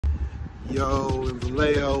Yo, in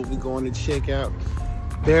Vallejo, we're going to check out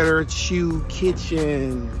Better Chew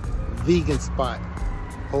Kitchen vegan spot.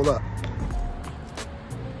 Hold up.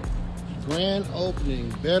 Grand opening,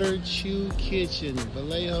 Better Chew Kitchen,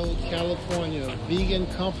 Vallejo, California. Vegan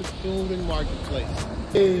comfort food and marketplace.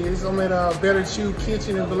 Hey, it's on at Better Chew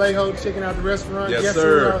Kitchen in Vallejo. Checking out the restaurant. Yes,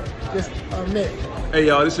 sir. Just met. Hey,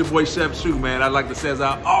 y'all, this your boy Chef Chew, man. I'd like to say, as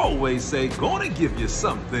I always say, gonna give you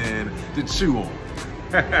something to chew on.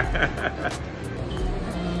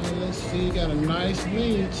 Let's see, got a nice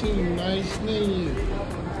menu too. Nice menu. I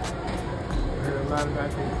heard a lot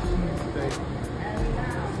about that cheesesteak.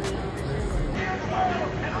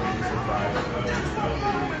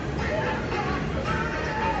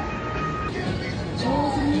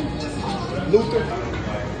 Luther.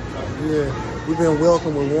 Yeah, we've been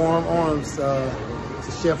welcomed with warm arms to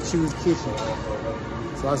Chef Chew's Kitchen.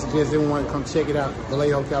 So I suggest everyone come check it out.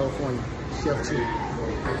 Vallejo, California. Chef Chew.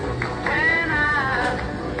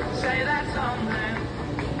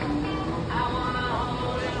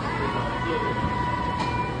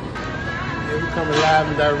 Yeah, we coming live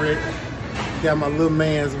and direct. Got my little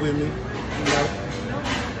mans with me.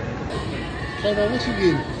 Hey, man, what you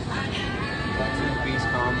getting? 2-piece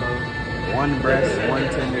combo, 1 breast, 1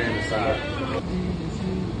 tender, and a side.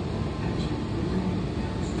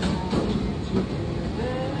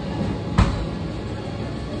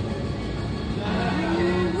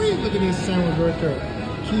 Look at this sandwich right there.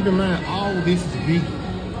 Keep in mind, all of this is vegan.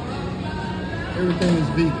 Everything is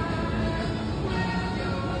vegan.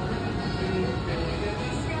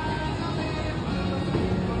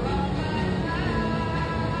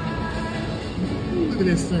 Look at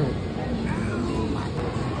this sandwich.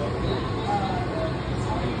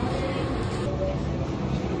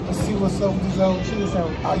 Let's see what's up with this old chili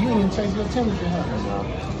sandwich. Oh, you didn't even change your temperature, huh?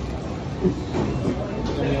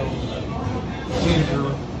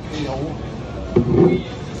 Ginger ale.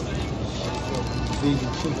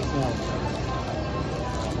 Vegan chili sandwich.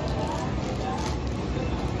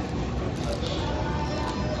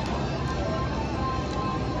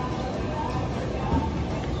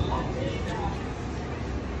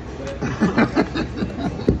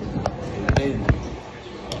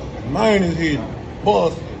 Mine is hidden.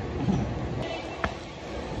 Busted.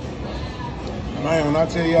 Man, when I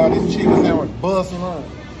tell y'all this chicken sandwich busting on.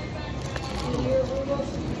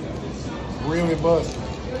 Really busting.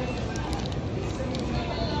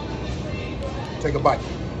 Take a bite.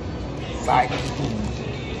 Psych.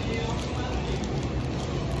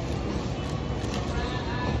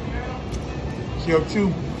 Chef Chew.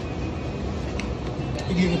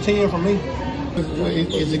 You give it a 10 from me.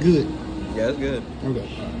 Is it good? Yeah, it's good. Okay.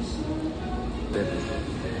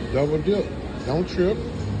 Double dip. Don't trip.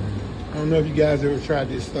 I don't know if you guys ever tried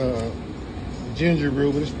this ginger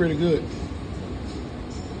brew, but it's pretty good.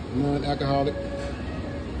 Non-alcoholic,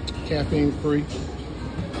 caffeine free.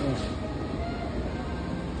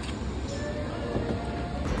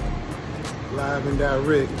 Live and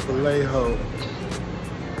direct, Vallejo.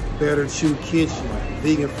 Better Chew Kitchen,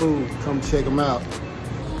 vegan food. Come check them out.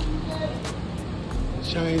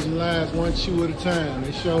 Changing lives one chew at a time.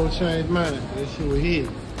 They sure changed mine. That shit was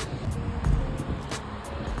hidden.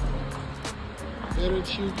 Better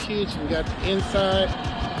Chew Kitchen. Got the inside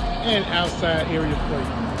and outside area for you.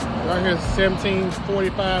 Right here,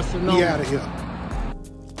 1745 Sonoma. Be out of here.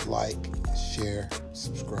 Like, share,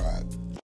 subscribe.